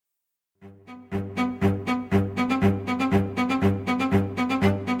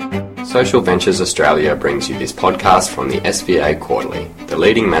Social Ventures Australia brings you this podcast from the SVA Quarterly, the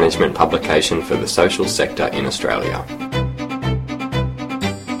leading management publication for the social sector in Australia.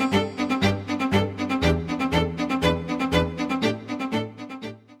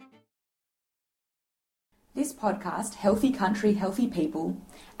 This podcast, Healthy Country, Healthy People,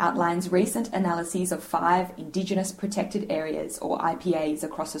 outlines recent analyses of 5 Indigenous Protected Areas, or IPAs,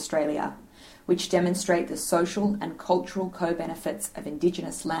 across Australia, which demonstrate the social and cultural co-benefits of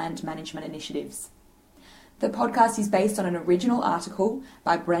Indigenous land management initiatives. The podcast is based on an original article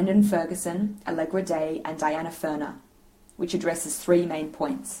by Brendan Ferguson, Allegra Day and Diana Furner, which addresses 3 main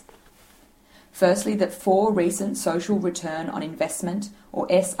points. Firstly, that 4 recent social return on investment, or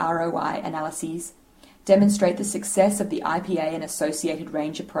SROI, analyses demonstrate the success of the IPA and associated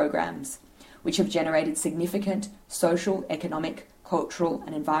ranger programs, which have generated significant social, economic, cultural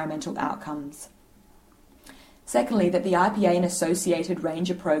and environmental outcomes. Secondly, that the IPA and associated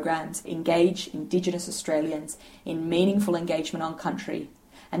ranger programs engage Indigenous Australians in meaningful engagement on country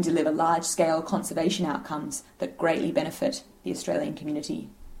and deliver large-scale conservation outcomes that greatly benefit the Australian community.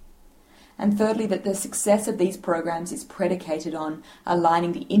 And thirdly, that the success of these programs is predicated on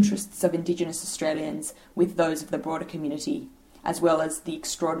aligning the interests of Indigenous Australians with those of the broader community, as well as the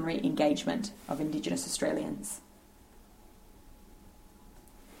extraordinary engagement of Indigenous Australians.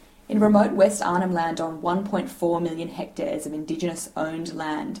 In remote West Arnhem Land on 1.4 million hectares of Indigenous-owned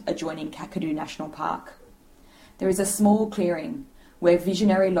land adjoining Kakadu National Park, there is a small clearing where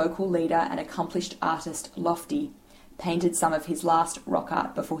visionary local leader and accomplished artist Lofty painted some of his last rock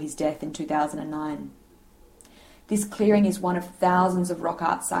art before his death in 2009. This clearing is one of thousands of rock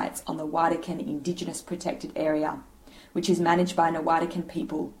art sites on the Wadikan Indigenous Protected Area, which is managed by Wadikan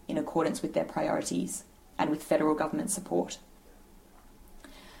people in accordance with their priorities and with federal government support.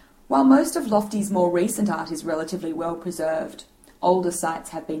 While most of Lofty's more recent art is relatively well preserved, older sites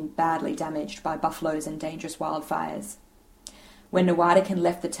have been badly damaged by buffaloes and dangerous wildfires. When Wadikan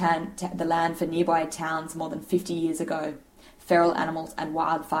left the land for nearby towns more than 50 years ago, feral animals and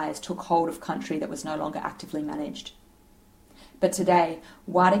wildfires took hold of country that was no longer actively managed. But today,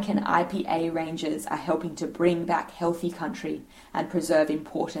 Wadikan IPA rangers are helping to bring back healthy country and preserve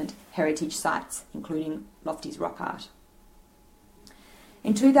important heritage sites, including Lofty's rock art.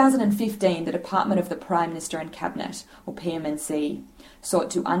 In 2015, the Department of the Prime Minister and Cabinet, or PMNC,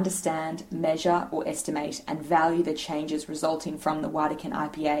 sought to understand, measure or estimate and value the changes resulting from the Wadikan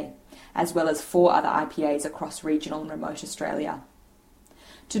IPA, as well as 4 other IPAs across regional and remote Australia.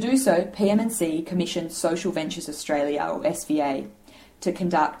 To do so, PMNC commissioned Social Ventures Australia, or SVA, to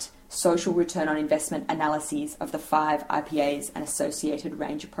conduct social return on investment analyses of the 5 IPAs and associated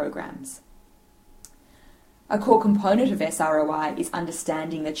ranger programs. A core component of SROI is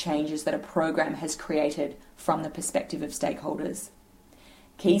understanding the changes that a program has created from the perspective of stakeholders.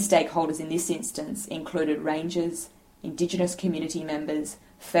 Key stakeholders in this instance included rangers, Indigenous community members,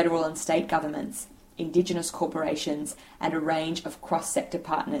 federal and state governments, Indigenous corporations, and a range of cross-sector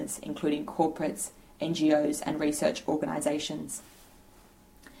partners, including corporates, NGOs, and research organisations.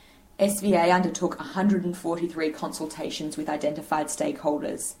 SVA undertook 143 consultations with identified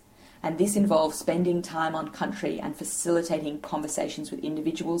stakeholders, and this involves spending time on country and facilitating conversations with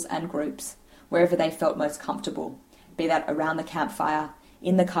individuals and groups wherever they felt most comfortable, be that around the campfire,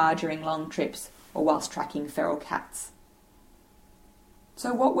 in the car during long trips, or whilst tracking feral cats.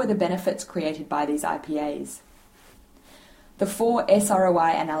 So what were the benefits created by these IPAs? The 4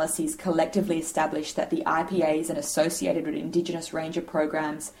 SROI analyses collectively established that the IPAs and associated with Indigenous ranger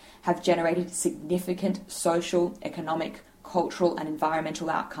programs have generated significant social, economic, cultural and environmental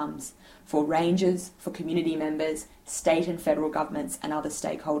outcomes for rangers, for community members, state and federal governments and other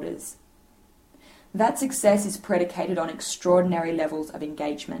stakeholders. That success is predicated on extraordinary levels of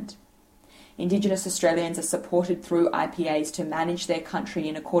engagement. Indigenous Australians are supported through IPAs to manage their country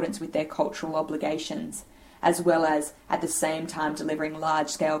in accordance with their cultural obligations, as well as at the same time delivering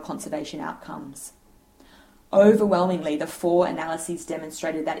large-scale conservation outcomes. Overwhelmingly, the 4 analyses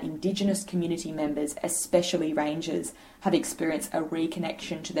demonstrated that Indigenous community members, especially rangers, have experienced a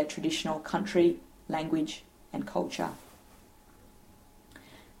reconnection to their traditional country, language and culture.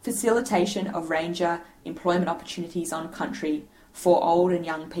 Facilitation of ranger employment opportunities on country for old and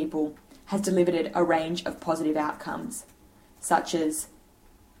young people has delivered a range of positive outcomes, such as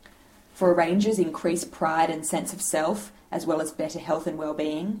for rangers increased pride and sense of self, as well as better health and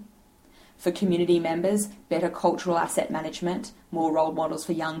well-being. For community members, better cultural asset management, more role models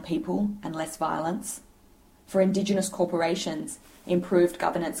for young people and less violence. For Indigenous corporations, improved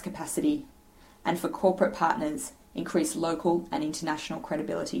governance capacity. And for corporate partners, increased local and international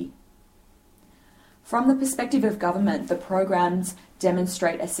credibility. From the perspective of government, the programs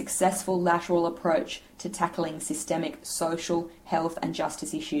demonstrate a successful lateral approach to tackling systemic social, health and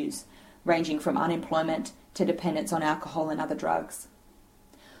justice issues, ranging from unemployment to dependence on alcohol and other drugs.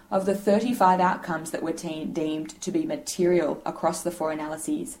 Of the 35 outcomes that were deemed to be material across the 4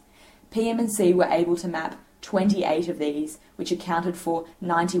 analyses, PM&C were able to map 28 of these, which accounted for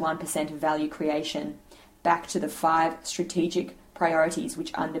 91% of value creation, back to the 5 strategic priorities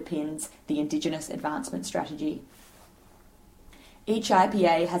which underpins the Indigenous Advancement Strategy. Each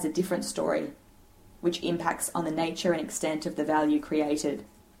IPA has a different story, which impacts on the nature and extent of the value created.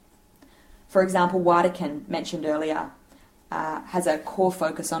 For example, Wardakin, mentioned earlier, has a core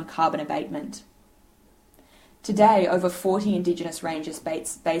focus on carbon abatement. Today, over 40 Indigenous rangers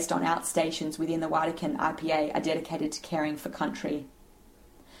based on outstations within the Wardakin IPA are dedicated to caring for country.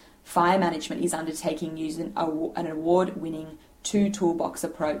 Fire management is undertaking using an award-winning 2-toolbox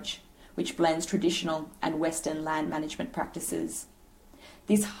approach, which blends traditional and Western land management practices.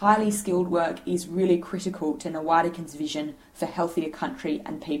 This highly skilled work is really critical to Ngurwadakin's vision for healthier country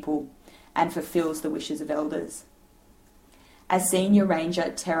and people, and fulfills the wishes of elders. As Senior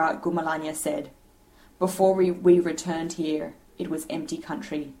Ranger Tara Gumalanya said, "Before we returned here, it was empty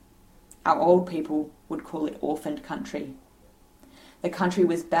country. Our old people would call it orphaned country. The country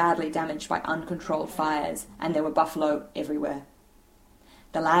was badly damaged by uncontrolled fires, and there were buffalo everywhere.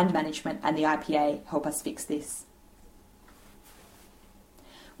 The land management and the IPA help us fix this."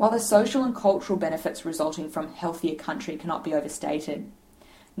 While the social and cultural benefits resulting from healthier country cannot be overstated,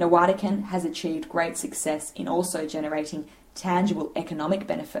 Ngurwadakin has achieved great success in also generating tangible economic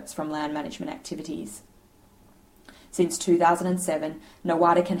benefits from land management activities. Since 2007,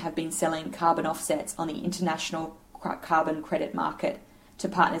 Ngurwadakin have been selling carbon offsets on the international carbon credit market to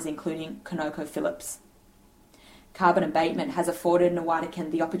partners including ConocoPhillips. Carbon abatement has afforded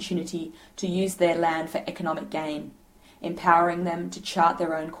Ngurwadakin the opportunity to use their land for economic gain, empowering them to chart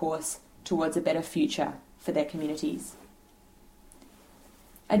their own course towards a better future for their communities.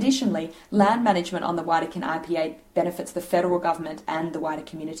 Additionally, land management on the Wardakin IPA benefits the federal government and the wider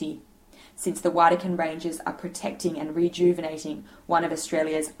community, since the Wardakin Ranges are protecting and rejuvenating one of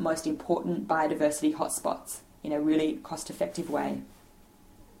Australia's most important biodiversity hotspots in a really cost-effective way.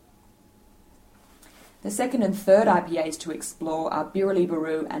 The second and third IPAs to explore are Birrili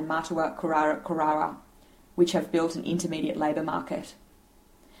Burru and Matua Kurara, which have built an intermediate labour market.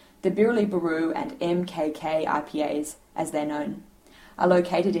 The Birrili Burru and MKK IPAs, as they're known, are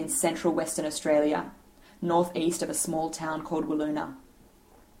located in central Western Australia, northeast of a small town called Wiluna.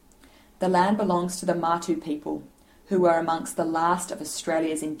 The land belongs to the Matu people, who were amongst the last of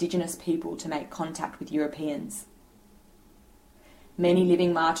Australia's Indigenous people to make contact with Europeans. Many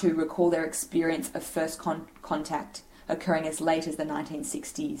living Matu recall their experience of first contact, occurring as late as the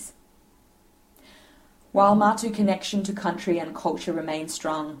 1960s. While Matu connection to country and culture remains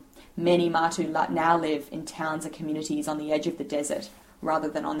strong, many Matu now live in towns and communities on the edge of the desert, rather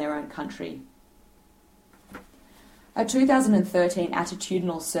than on their own country. A 2013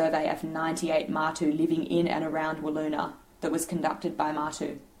 attitudinal survey of 98 Matu living in and around Wiluna that was conducted by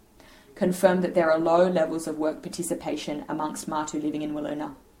Matu confirmed that there are low levels of work participation amongst Matu living in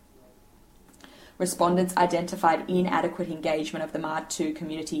Wiluna. Respondents identified inadequate engagement of the Matu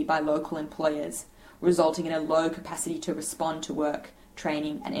community by local employers, resulting in a low capacity to respond to work,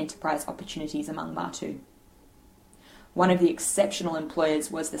 training and enterprise opportunities among Matu. One of the exceptional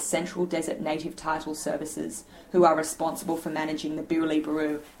employers was the Central Desert Native Title Services, who are responsible for managing the Birrili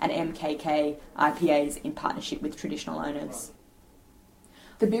Burru and MKK IPAs in partnership with traditional owners.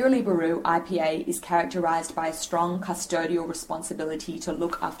 The Birrili Burru IPA is characterised by a strong custodial responsibility to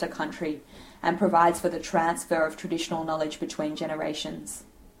look after country and provides for the transfer of traditional knowledge between generations.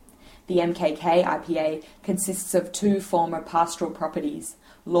 The MKK IPA consists of 2 former pastoral properties,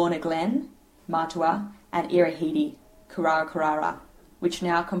 Lorna Glen, Matua, and Irahidi, Kurara, which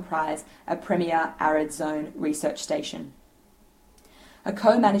now comprise a premier arid zone research station. A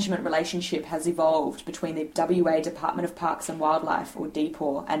co-management relationship has evolved between the WA Department of Parks and Wildlife, or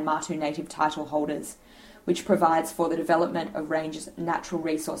DPAW, and Matu native title holders, which provides for the development of ranges' natural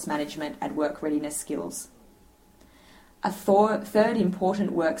resource management and work readiness skills. A third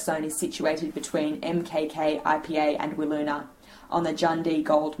important work zone is situated between MKK IPA and Wiluna on the Jundee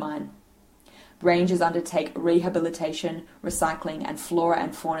gold mine. Rangers undertake rehabilitation, recycling and flora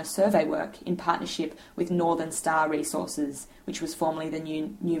and fauna survey work in partnership with Northern Star Resources, which was formerly the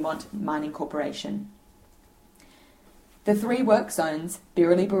Newmont Mining Corporation. The 3 work zones,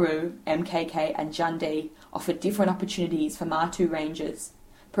 Birrili Burru, MKK and Jundee, offer different opportunities for Matu rangers,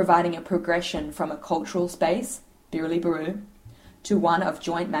 providing a progression from a cultural space, Birrili Burru, to one of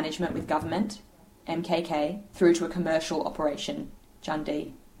joint management with government, MKK, through to a commercial operation,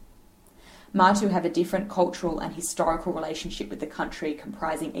 Jundee. Matu have a different cultural and historical relationship with the country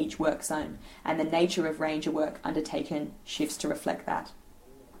comprising each work zone, and the nature of ranger work undertaken shifts to reflect that.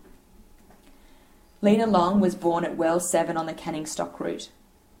 Lena Long was born at Well 7 on the Canning Stock route.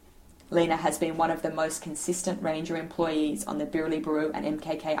 Lena has been one of the most consistent ranger employees on the Birriliburu and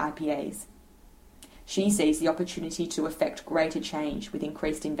MKK IPAs. She sees the opportunity to effect greater change with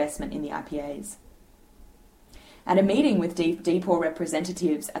increased investment in the IPAs. At a meeting with DPOR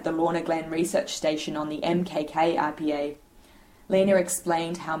representatives at the Lorna Glen Research Station on the MKK IPA, Lena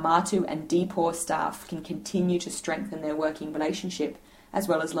explained how Matu and DPOR staff can continue to strengthen their working relationship as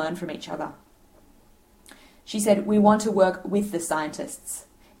well as learn from each other. She said, "We want to work with the scientists,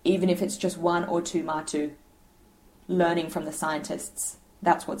 even if it's just one or two Matu. Learning from the scientists,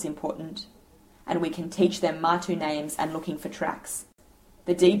 that's what's important. And we can teach them Matu names and looking for tracks."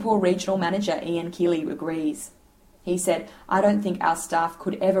 The DPOR regional manager Ian Keeley agrees. He said, "I don't think our staff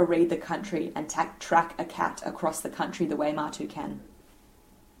could ever read the country and track a cat across the country the way Matu can."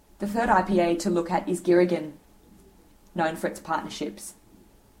 The third IPA to look at is Girrigan, known for its partnerships.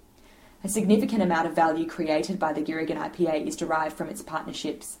 A significant amount of value created by the Girrigan IPA is derived from its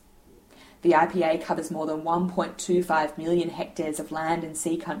partnerships. The IPA covers more than 1.25 million hectares of land and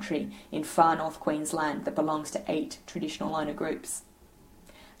sea country in far north Queensland that belongs to 8 traditional owner groups.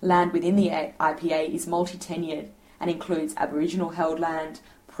 Land within the IPA is multi-tenured and includes Aboriginal held land,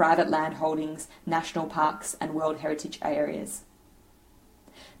 private land holdings, national parks and World Heritage areas.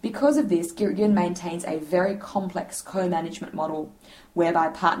 Because of this, Girrigan maintains a very complex co-management model whereby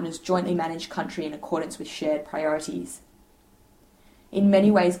partners jointly manage country in accordance with shared priorities. In many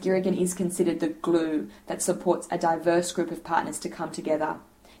ways, Girrigan is considered the glue that supports a diverse group of partners to come together,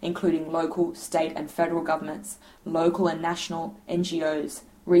 including local, state and federal governments, local and national NGOs,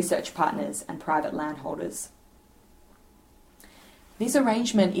 research partners and private landholders. This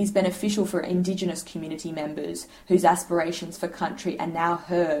arrangement is beneficial for Indigenous community members whose aspirations for country are now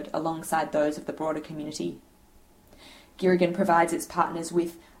heard alongside those of the broader community. Girrigan provides its partners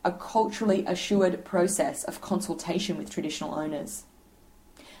with a culturally assured process of consultation with traditional owners.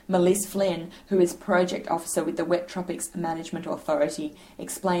 Melissa Flynn, who is Project Officer with the Wet Tropics Management Authority,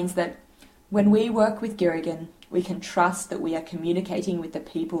 explains that when we work with Girrigan, we can trust that we are communicating with the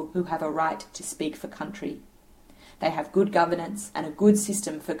people who have a right to speak for country. They have good governance and a good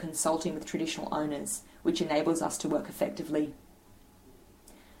system for consulting with traditional owners, which enables us to work effectively.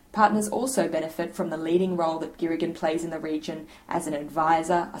 Partners also benefit from the leading role that Girrigan plays in the region as an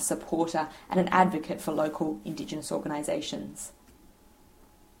advisor, a supporter and an advocate for local Indigenous organisations.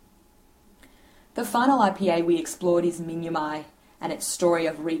 The final IPA we explored is Minyumai and its story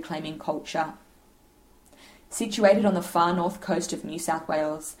of reclaiming culture. Situated on the far north coast of New South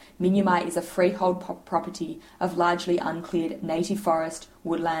Wales, Minyumai is a freehold property of largely uncleared native forest,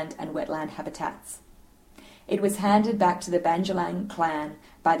 woodland and wetland habitats. It was handed back to the Banjalang clan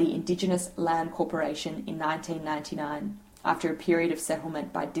by the Indigenous Land Corporation in 1999, after a period of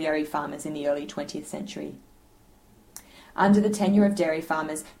settlement by dairy farmers in the early 20th century. Under the tenure of dairy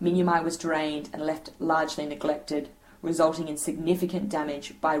farmers, Minyumai was drained and left largely neglected, resulting in significant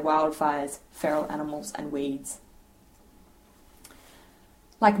damage by wildfires, feral animals and weeds.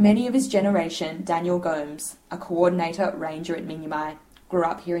 Like many of his generation, Daniel Gomes, a coordinator ranger at Minyumai, grew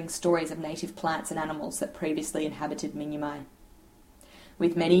up hearing stories of native plants and animals that previously inhabited Minyumai.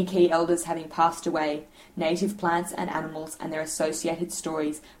 With many key elders having passed away, native plants and animals and their associated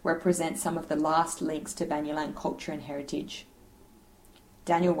stories represent some of the last links to Banyalang culture and heritage.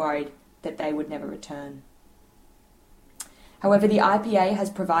 Daniel worried that they would never return. However, the IPA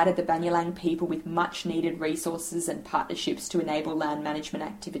has provided the Banyalang people with much needed resources and partnerships to enable land management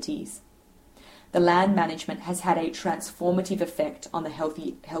activities. The land management has had a transformative effect on the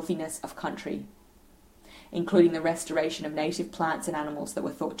healthiness of country, including the restoration of native plants and animals that were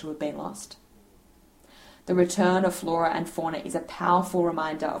thought to have been lost. The return of flora and fauna is a powerful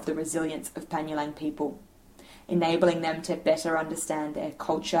reminder of the resilience of Banyalang people, enabling them to better understand their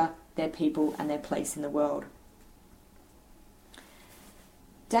culture, their people and their place in the world.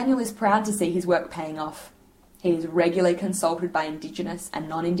 Daniel is proud to see his work paying off. He is regularly consulted by Indigenous and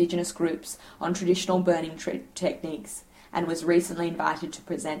non-Indigenous groups on traditional burning techniques and was recently invited to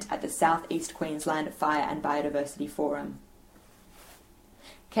present at the South East Queensland Fire and Biodiversity Forum.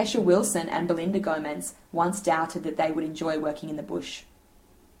 Kesha Wilson and Belinda Gomez once doubted that they would enjoy working in the bush.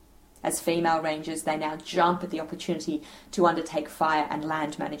 As female rangers, they now jump at the opportunity to undertake fire and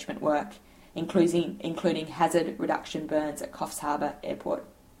land management work, including hazard reduction burns at Coffs Harbour Airport.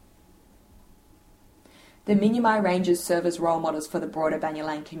 The Minyumai Rangers serve as role models for the broader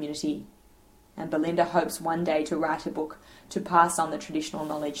Banyalang community, and Belinda hopes one day to write a book to pass on the traditional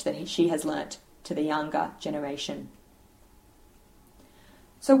knowledge that she has learnt to the younger generation.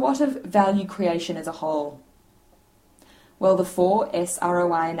 So what of value creation as a whole? Well, the 4S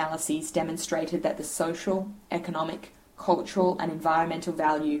ROI analyses demonstrated that the social, economic, cultural and environmental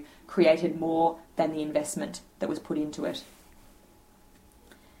value created more than the investment that was put into it.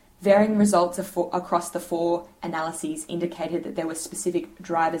 Varying results across the 4 analyses indicated that there were specific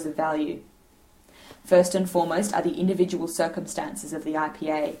drivers of value. First and foremost are the individual circumstances of the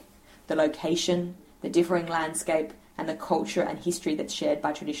IPA, the location, the differing landscape, and the culture and history that's shared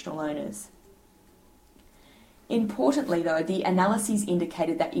by traditional owners. Importantly, though, the analyses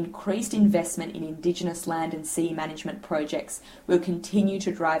indicated that increased investment in Indigenous land and sea management projects will continue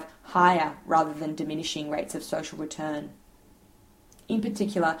to drive higher rather than diminishing rates of social return. In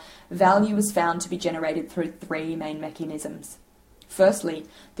particular, value was found to be generated through 3 main mechanisms. Firstly,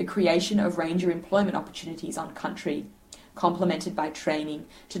 the creation of ranger employment opportunities on country, complemented by training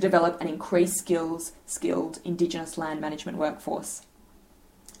to develop an increased skilled Indigenous land management workforce.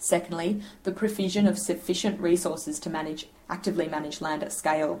 Secondly, the provision of sufficient resources to actively manage land at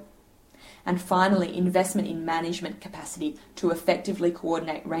scale. And finally, investment in management capacity to effectively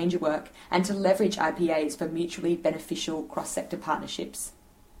coordinate ranger work and to leverage IPAs for mutually beneficial cross-sector partnerships.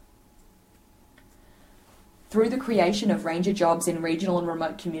 Through the creation of ranger jobs in regional and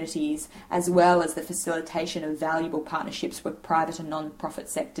remote communities, as well as the facilitation of valuable partnerships with private and non-profit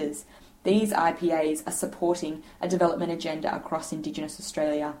sectors, these IPAs are supporting a development agenda across Indigenous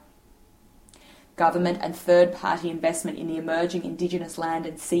Australia. Government and third-party investment in the emerging Indigenous land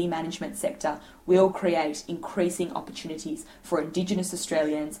and sea management sector will create increasing opportunities for Indigenous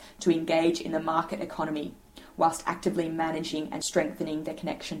Australians to engage in the market economy, whilst actively managing and strengthening their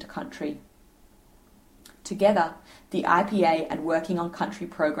connection to country. Together, the IPA and Working on Country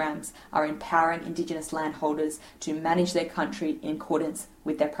programs are empowering Indigenous landholders to manage their country in accordance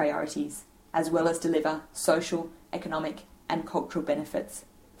with their priorities, as well as deliver social, economic and cultural benefits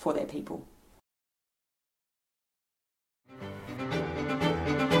for their people.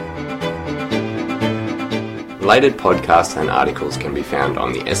 Related podcasts and articles can be found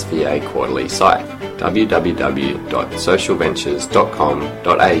on the SVA Quarterly site,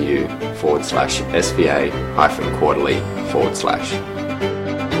 www.socialventures.com.au/SVA-quarterly/.